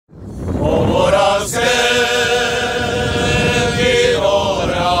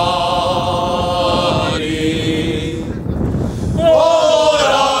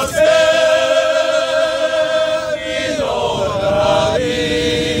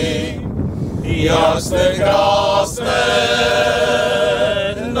jak jste krásné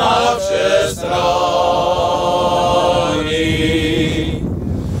na vše strany.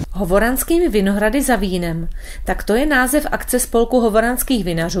 Hovoranskými vinohrady za vínem. Tak to je název akce Spolku Hovoranských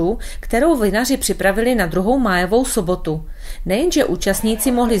vinařů, kterou vinaři připravili na druhou májovou sobotu. Nejenže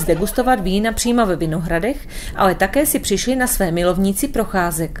účastníci mohli zdegustovat vína přímo ve vinohradech, ale také si přišli na své milovníci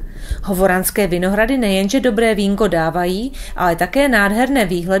procházek. Hovoranské vinohrady nejenže dobré vínko dávají, ale také nádherné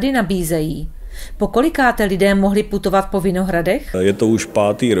výhledy nabízejí. Pokolikáte lidé mohli putovat po vinohradech? Je to už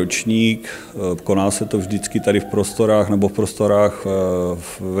 5. ročník, koná se to vždycky tady v prostorách nebo v prostorách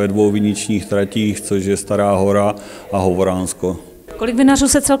ve 2 viničních tratích, což je Stará Hora a Hovoránsko. Kolik vinařů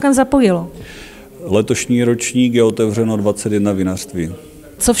se celkem zapojilo? Letošní ročník je otevřeno 21 vinařství.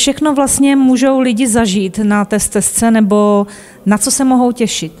 Co všechno vlastně můžou lidi zažít na té stezce nebo na co se mohou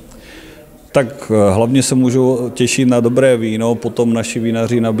těšit? Tak hlavně se můžou těšit na dobré víno, potom naši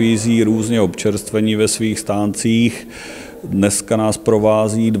vinaři nabízí různě občerstvení ve svých stáncích. Dneska nás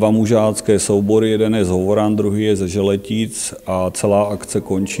provází 2 mužácké soubory, jeden je z Hovoran, druhý je ze Želetic a celá akce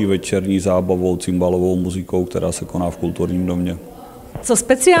končí večerní zábavou, cymbalovou muzikou, která se koná v kulturním domě. Co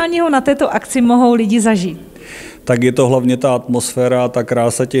speciálního na této akci mohou lidi zažít? Tak je to hlavně ta atmosféra a ta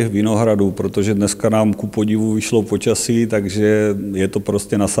krása těch vinohradů, protože dneska nám ku podivu vyšlo počasí, takže je to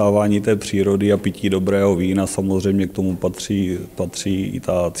prostě nasávání té přírody a pití dobrého vína. Samozřejmě k tomu patří i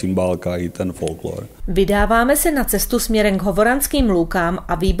ta cymbálka, i ten folklor. Vydáváme se na cestu směrem k Hovoranským lůkám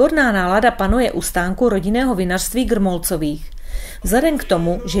a výborná nálada panuje u stánku rodinného vinařství Grmolcových. Vzhledem k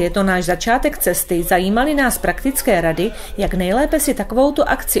tomu, že je to náš začátek cesty, zajímaly nás praktické rady, jak nejlépe si takovouto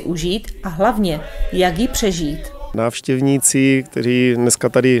akci užít a hlavně, jak ji přežít. Návštěvníci, kteří dneska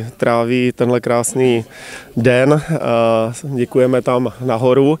tady tráví tenhle krásný den, děkujeme tam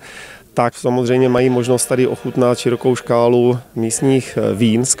nahoru, tak samozřejmě mají možnost tady ochutnat širokou škálu místních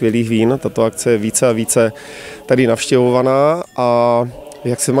vín, skvělých vín. Tato akce je více a více tady navštěvovaná a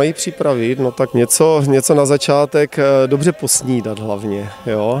jak se mají připravit? No tak něco na začátek dobře posnídat hlavně,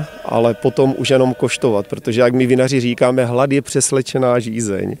 jo? Ale potom už jenom koštovat, protože jak my vinaři říkáme, hlad je přeslečená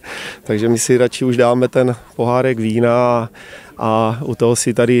žízeň. Takže my si radši už dáme ten pohárek vína a u toho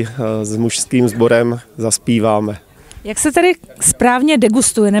si tady s mužským sborem zaspíváme. Jak se tedy správně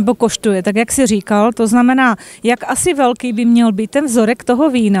degustuje nebo koštuje, tak jak jsi říkal, to znamená, jak asi velký by měl být ten vzorek toho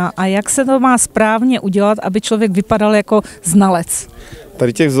vína a jak se to má správně udělat, aby člověk vypadal jako znalec?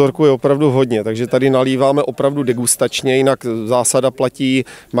 Tady těch vzorků je opravdu hodně, takže tady nalíváme opravdu degustačně, jinak zásada platí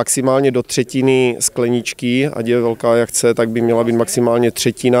maximálně do 1/3 skleničky, ať je velká jak chce, tak by měla být maximálně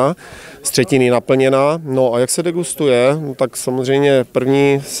 1/3, z 1/3 naplněná. No a jak se degustuje, no tak samozřejmě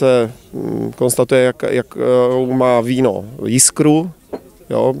první se konstatuje, jak má víno jiskru,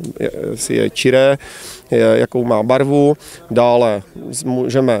 jo, jestli je čiré, jakou má barvu. Dále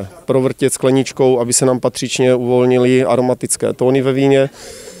můžeme provrtět skleničkou, aby se nám patřičně uvolnily aromatické tóny ve víně.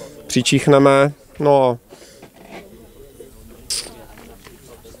 Přičíchneme, no a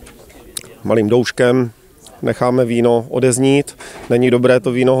malým douškem necháme víno odeznít. Není dobré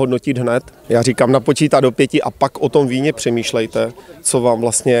to víno hodnotit hned. Já říkám napočítat do 5 a pak o tom víně přemýšlejte, co vám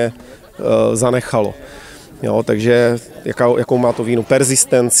vlastně zanechalo. Jo, takže jakou má to víno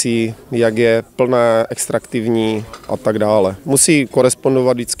persistenci, jak je plné, extraktivní a tak dále. Musí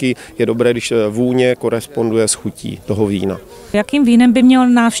korespondovat vždycky, je dobré, když vůně koresponduje s chutí toho vína. Jakým vínem by měl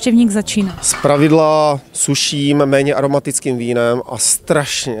návštěvník začínat? Zpravidla suším, méně aromatickým vínem a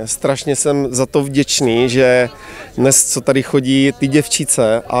strašně jsem za to vděčný, že dnes, co tady chodí ty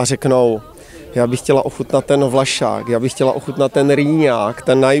děvčice a řeknou, já bych chtěla ochutnat ten vlašák, já bych chtěla ochutnat ten rýňák,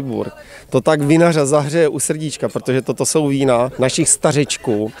 ten najbur. To tak vinaře zahřeje u srdíčka, protože toto jsou vína našich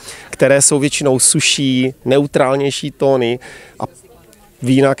stařečků, které jsou většinou suší, neutrálnější tóny a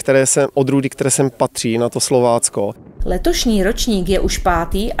vína, odrůdy, které sem patří na to Slovácko. Letošní ročník je už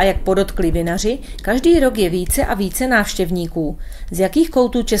 5. a jak podotkli vinaři, každý rok je více a více návštěvníků. Z jakých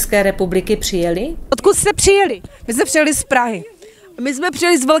koutů České republiky přijeli? Odkud jste přijeli? My jsme přijeli z Prahy. My jsme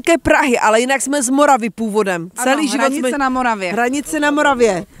přijeli z Velké Prahy, ale jinak jsme z Moravy původem. Celý život hranice na Moravě. Hranice na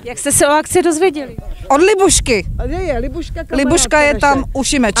Moravě. Jak jste se o akci dozvěděli? Od Libušky. Libuška je tam u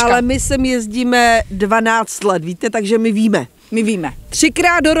Šimečka. Ale my sem jezdíme 12 let, víte, takže my víme. My víme.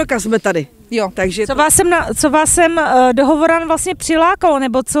 3krát do roka jsme tady. Jo. Takže co vás sem do Hovoran vlastně přilákalo,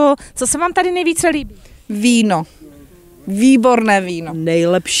 nebo co se vám tady nejvíce líbí? Víno. Výborné víno.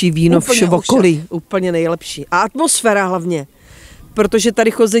 Nejlepší víno v okolí. Úplně nejlepší. A atmosféra hlavně. Protože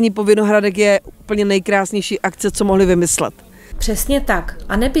tady chození po vinohradech je úplně nejkrásnější akce, co mohli vymyslet. Přesně tak.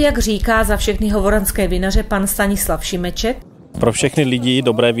 A neby, jak říká za všechny hovoranské vinaře pan Stanislav Šimeček. Pro všechny lidi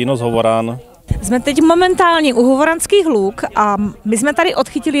dobré víno z Hovoran. Jsme teď momentálně u Hovoranských luk a my jsme tady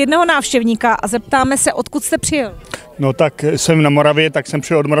odchytili jednoho návštěvníka a zeptáme se, odkud jste přijel. No tak jsem na Moravě, tak jsem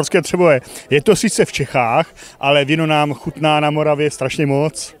přijel od Moravské Třeboje. Je to sice v Čechách, ale víno nám chutná na Moravě strašně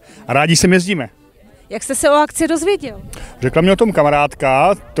moc a rádi sem jezdíme. Jak jste se o akci dozvěděl? Řekla mi o tom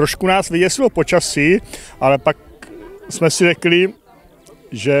kamarádka, trošku nás vyděsilo počasí, ale pak jsme si řekli,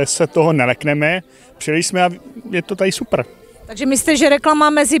 že se toho nelekneme, přijeli jsme a je to tady super. Takže myslíte, že reklama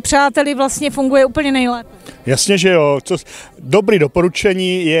mezi přáteli vlastně funguje úplně nejlépe? Jasně, že jo. Dobrý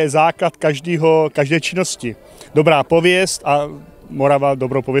doporučení je základ každé činnosti. Dobrá pověst a Morava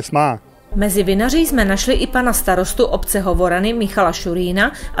dobrou pověst má. Mezi vinaři jsme našli i pana starostu obce Hovorany Michala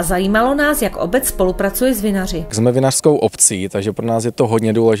Šurína a zajímalo nás, jak obec spolupracuje s vinaři. Jsme vinařskou obcí, takže pro nás je to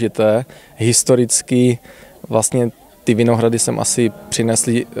hodně důležité. Historicky vlastně ty vinohrady sem asi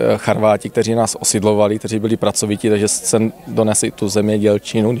přinesli Charváti, kteří nás osidlovali, kteří byli pracovití, takže sem donesli tu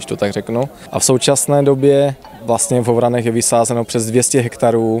zemědělčinu, když to tak řeknu. A v současné době vlastně v Hovoranech je vysázeno přes 200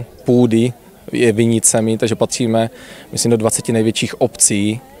 hektarů půdy, je vinicemi, takže patříme, myslím, do 20 největších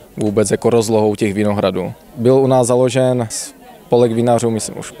obcí vůbec jako rozlohou těch vinohradů. Byl u nás založen spolek vinařů,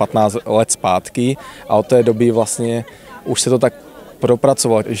 myslím, už 15 let zpátky a od té doby vlastně už se to tak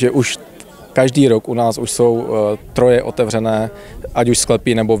propracovalo, že už každý rok u nás už jsou troje otevřené, ať už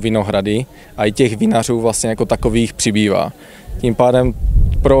sklepy nebo vinohrady a i těch vinařů vlastně jako takových přibývá. Tím pádem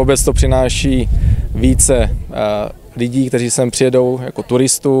pro obec to přináší více lidí, kteří sem přijedou jako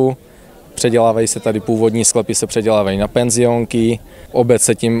turistů, předělávají se tady původní sklepy, se předělávají na penzionky. Obec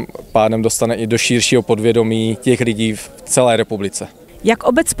se tím pádem dostane i do širšího podvědomí těch lidí v celé republice. Jak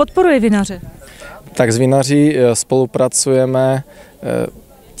obec podporuje vinaře? Tak s vinaři spolupracujeme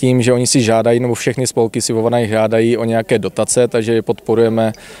tím, že oni si žádají, nebo všechny spolky si žádají o nějaké dotace, takže je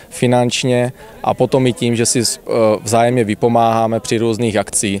podporujeme finančně a potom i tím, že si vzájemně vypomáháme při různých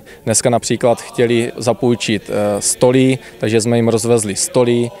akcích. Dneska například chtěli zapůjčit stoly, takže jsme jim rozvezli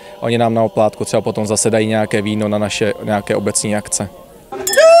stoly, oni nám na oplátku třeba potom zase dají nějaké víno na naše nějaké obecní akce.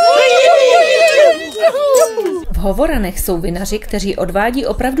 V Hovoranech jsou vinaři, kteří odvádí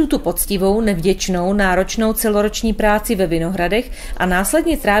opravdu tu poctivou, nevděčnou, náročnou celoroční práci ve vinohradech a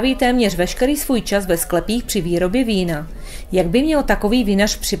následně tráví téměř veškerý svůj čas ve sklepích při výrobě vína. Jak by měl takový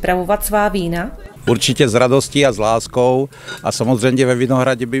vinař připravovat svá vína? Určitě s radostí a s láskou a samozřejmě ve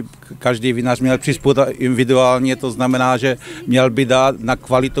vinohradě by každý vinař měl přispět individuálně, to znamená, že měl by dát na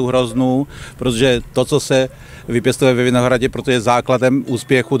kvalitu hroznou, protože to, co se vypěstuje ve vinohradě, proto je základem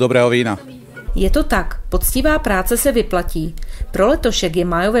úspěchu dobrého vína. Je to tak, poctivá práce se vyplatí. Pro letošek je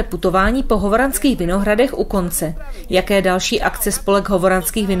májové putování po hovoranských vinohradech u konce. Jaké další akce spolek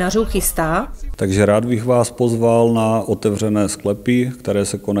hovoranských vinařů chystá? Takže rád bych vás pozval na otevřené sklepy, které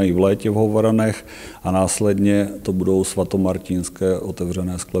se konají v létě v Hovoranech a následně to budou svatomartinské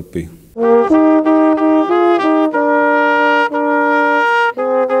otevřené sklepy.